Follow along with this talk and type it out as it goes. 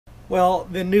Well,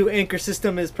 the new anchor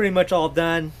system is pretty much all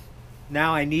done.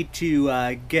 Now I need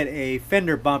to get a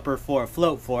fender bumper for a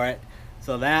float for it.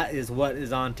 So that is what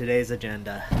is on today's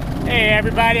agenda. Hey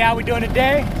everybody, how we doing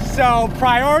today? So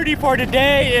priority for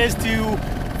today is to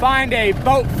find a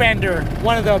boat fender,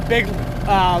 one of the big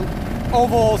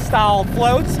oval style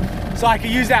floats, so I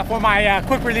can use that for my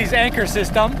quick release anchor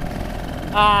system.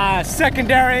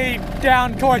 Secondary,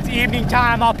 down towards evening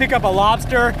time, I'll pick up a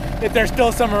lobster if there's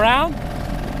still some around.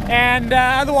 And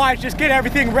otherwise just get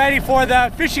everything ready for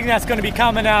the fishing that's going to be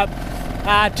coming up.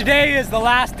 Today is the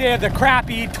last day of the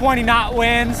crappy 20 knot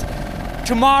winds.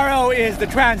 Tomorrow is the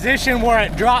transition where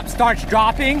it starts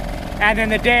dropping, and then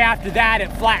the day after that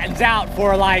it flattens out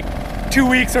for like 2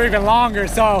 weeks or even longer.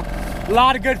 So a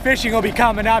lot of good fishing will be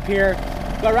coming up here.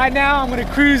 But right now I'm going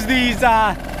to cruise these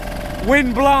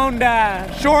wind-blown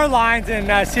shorelines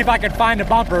and see if I can find a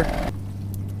bumper.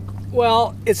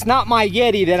 Well, it's not my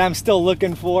Yeti that I'm still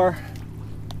looking for.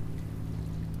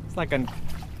 It's like a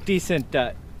decent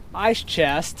ice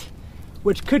chest,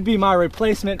 which could be my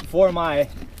replacement for my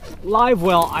live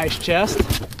well ice chest.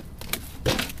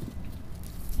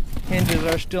 Hinges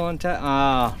are still intact.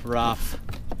 Ah, rough.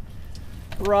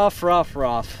 Rough, rough,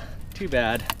 rough. Too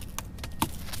bad.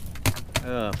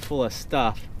 Ugh, full of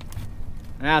stuff.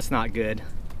 That's not good.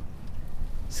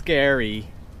 Scary.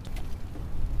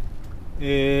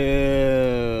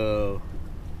 Ew.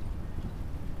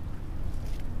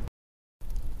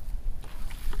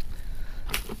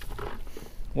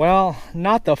 Well,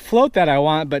 not the float that I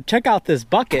want, but check out this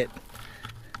bucket.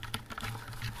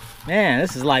 Man,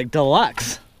 this is like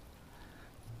deluxe.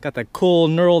 Got the cool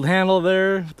knurled handle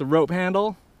there, the rope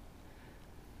handle.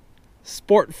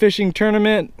 Sport fishing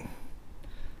tournament.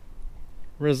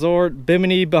 Resort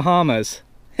Bimini, Bahamas.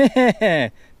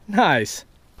 Nice.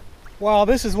 Well,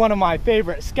 this is one of my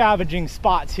favorite scavenging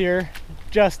spots here,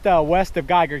 just west of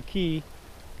Geiger Key.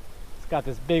 It's got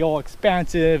this big old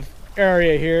expansive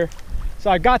area here. So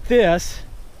I got this.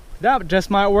 That just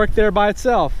might work there by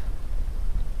itself.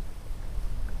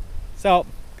 So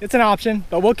it's an option,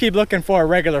 but we'll keep looking for a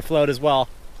regular float as well.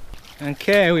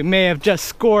 Okay, we may have just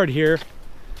scored here.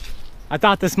 I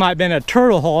thought this might have been a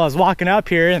turtle hole. I was walking up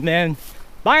here and then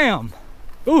bam!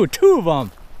 Ooh, 2 of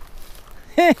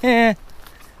them.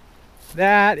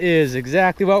 That is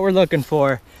exactly what we're looking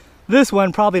for. This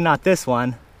one, probably not this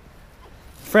one.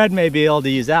 Fred may be able to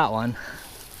use that one.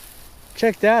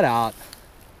 Check that out.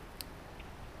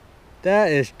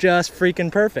 That is just freaking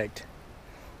perfect.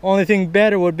 Only thing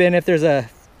better would have been if there's a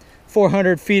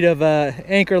 400 feet of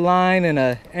anchor line and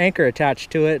an anchor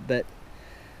attached to it, but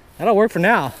that'll work for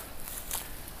now.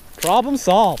 Problem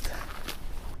solved.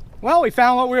 Well, we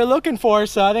found what we were looking for,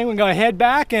 so I think we're gonna head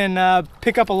back and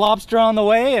pick up a lobster on the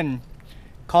way and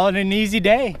call it an easy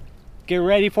day. Get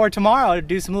ready for tomorrow to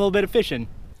do some little bit of fishing.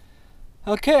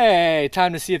 Okay,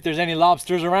 time to see if there's any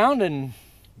lobsters around and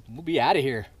we'll be out of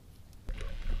here.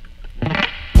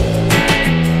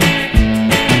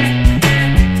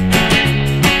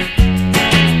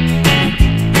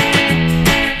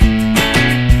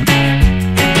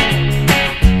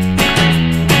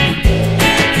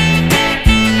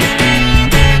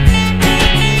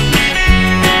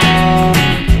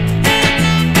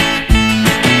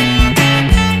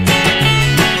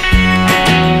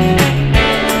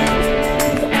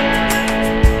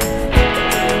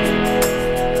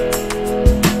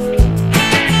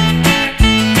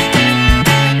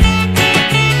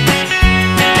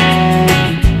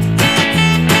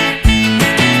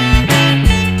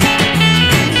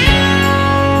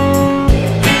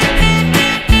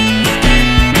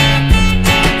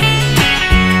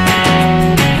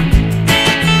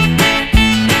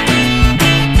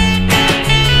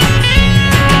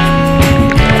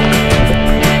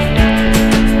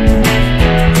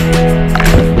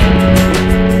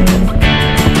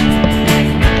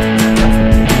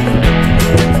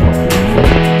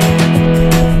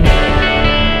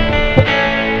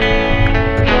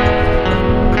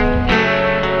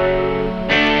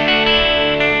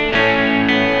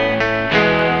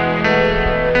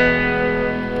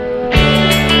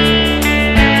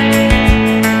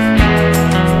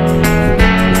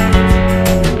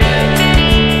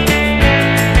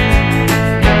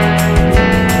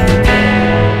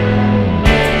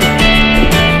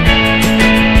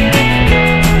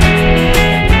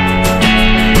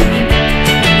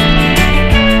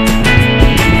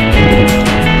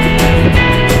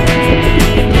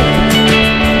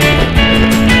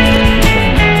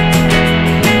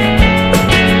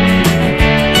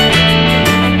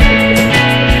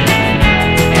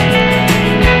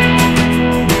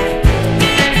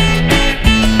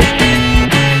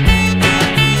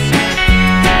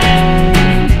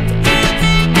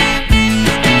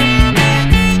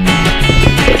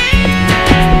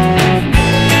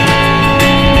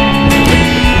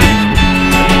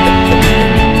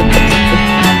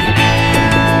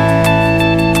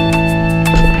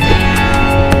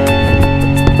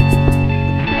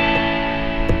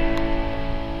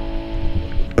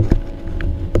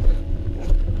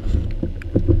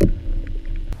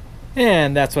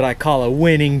 And that's what I call a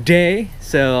winning day.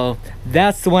 So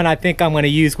that's the one I think I'm going to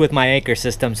use with my anchor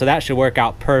system. So that should work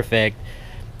out perfect.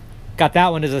 Got that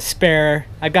one as a spare.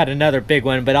 I've got another big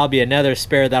one, but I'll be another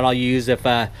spare that I'll use if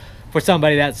for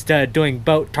somebody that's doing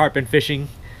boat tarpon fishing.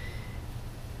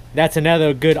 That's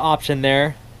another good option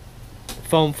there.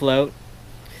 Foam float.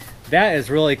 That is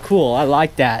really cool. I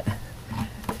like that.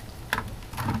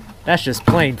 That's just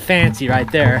plain fancy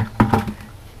right there.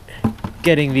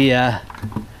 Getting the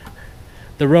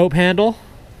rope handle.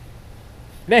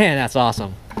 Man, that's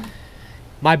awesome.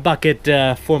 My bucket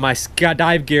for my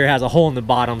dive gear has a hole in the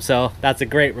bottom, so that's a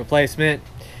great replacement.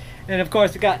 And of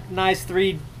course, we got nice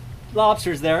 3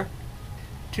 lobsters there.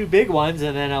 2 big ones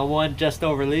and then one just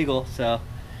over legal, so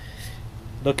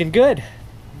looking good.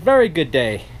 Very good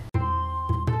day.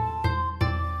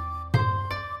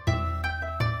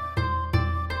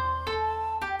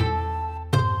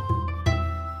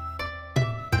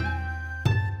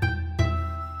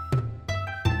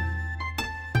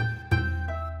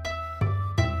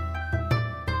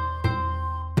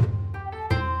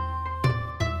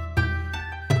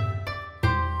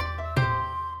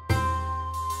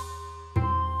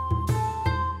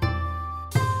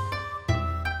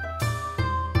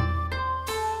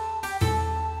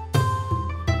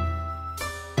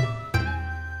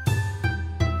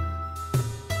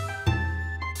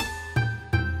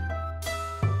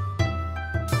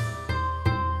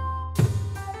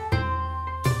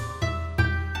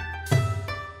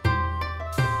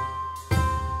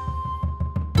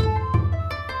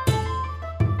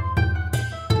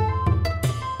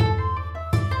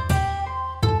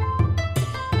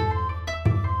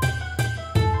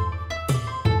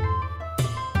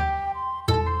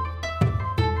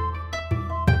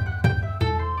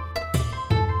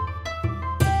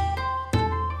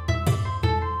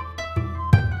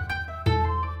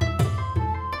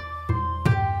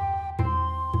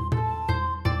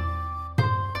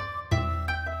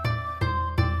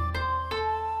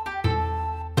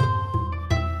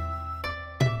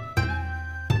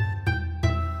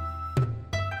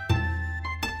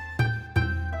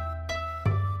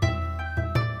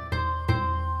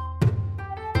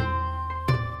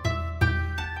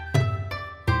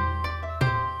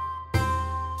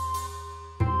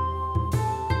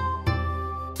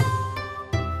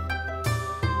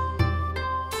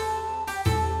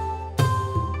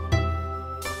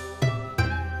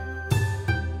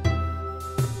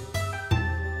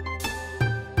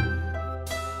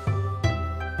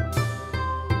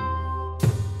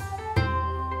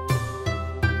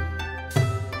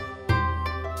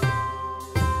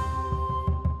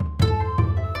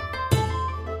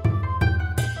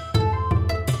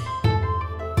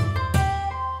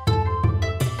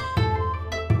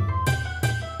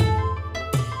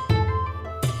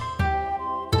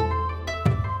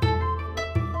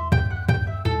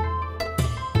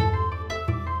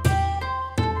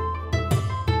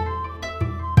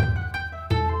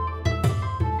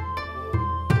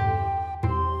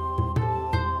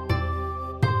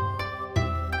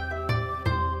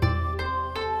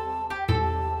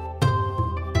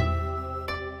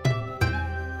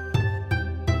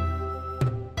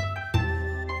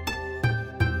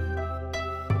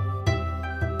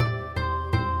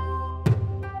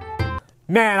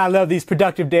 Man, I love these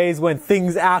productive days when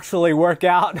things actually work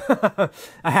out.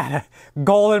 I had a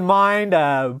goal in mind,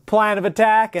 a plan of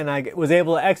attack, and I was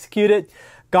able to execute it.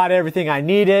 Got everything I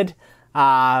needed.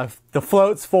 The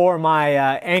floats for my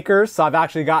anchors, so I've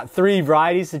actually got 3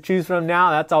 varieties to choose from now.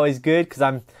 That's always good because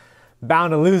I'm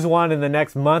bound to lose one in the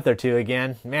next month or 2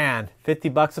 again. Man, 50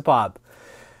 bucks a pop.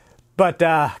 But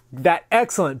that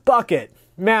excellent bucket.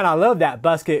 Man, I love that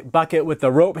bucket with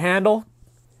the rope handle.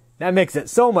 That makes it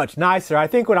so much nicer. I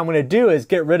think what I'm going to do is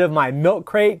get rid of my milk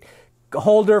crate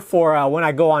holder for when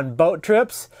I go on boat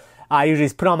trips. I usually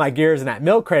just put all my gears in that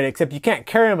milk crate, except you can't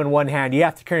carry them in one hand. You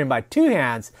have to carry them by 2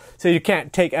 hands, so you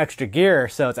can't take extra gear,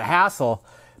 so it's a hassle.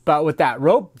 But with that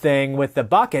rope thing, with the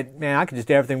bucket, man, I can just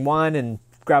do everything one and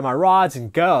grab my rods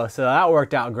and go. So that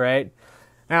worked out great.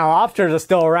 Now, lobsters are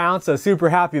still around, so super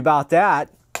happy about that.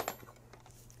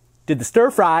 Did the stir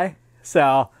fry,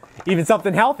 so even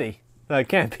something healthy. I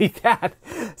can't beat that.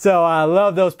 So I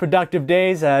love those productive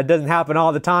days. It doesn't happen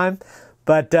all the time.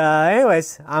 But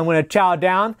anyways, I'm going to chow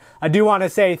down. I do want to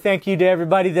say thank you to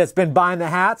everybody that's been buying the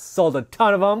hats. Sold a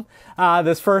ton of them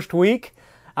this first week.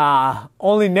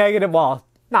 Only negative, well,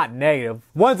 not negative.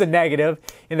 One's a negative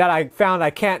in that I found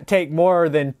I can't take more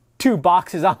than 2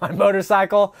 boxes on my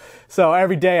motorcycle. So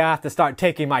every day I have to start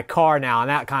taking my car now, and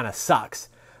that kind of sucks.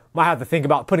 Might have to think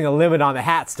about putting a limit on the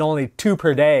hats to only 2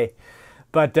 per day.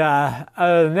 But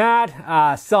other than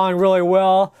that, selling really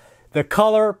well. The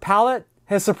color palette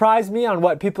has surprised me on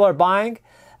what people are buying.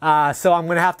 So I'm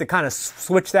going to have to kind of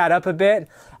switch that up a bit.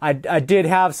 I did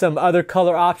have some other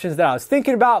color options that I was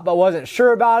thinking about, but wasn't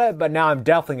sure about it. But now I'm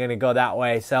definitely going to go that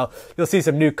way. So you'll see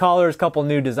some new colors, couple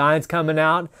new designs coming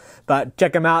out. But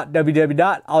check them out,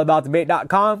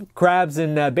 www.allaboutthebait.com. Crabs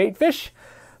and bait fish.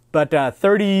 But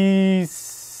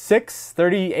 36,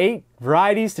 38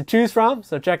 varieties to choose from.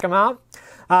 So check them out.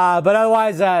 But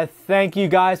otherwise, thank you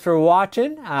guys for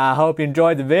watching. I hope you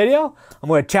enjoyed the video. I'm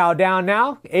going to chow down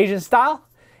now, Asian style.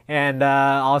 And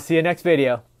I'll see you next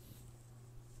video.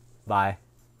 Bye.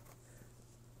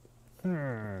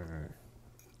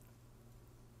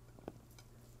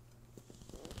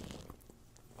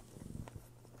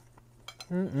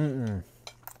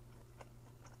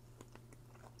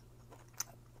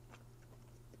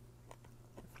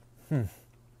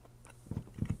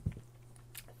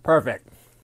 Perfect.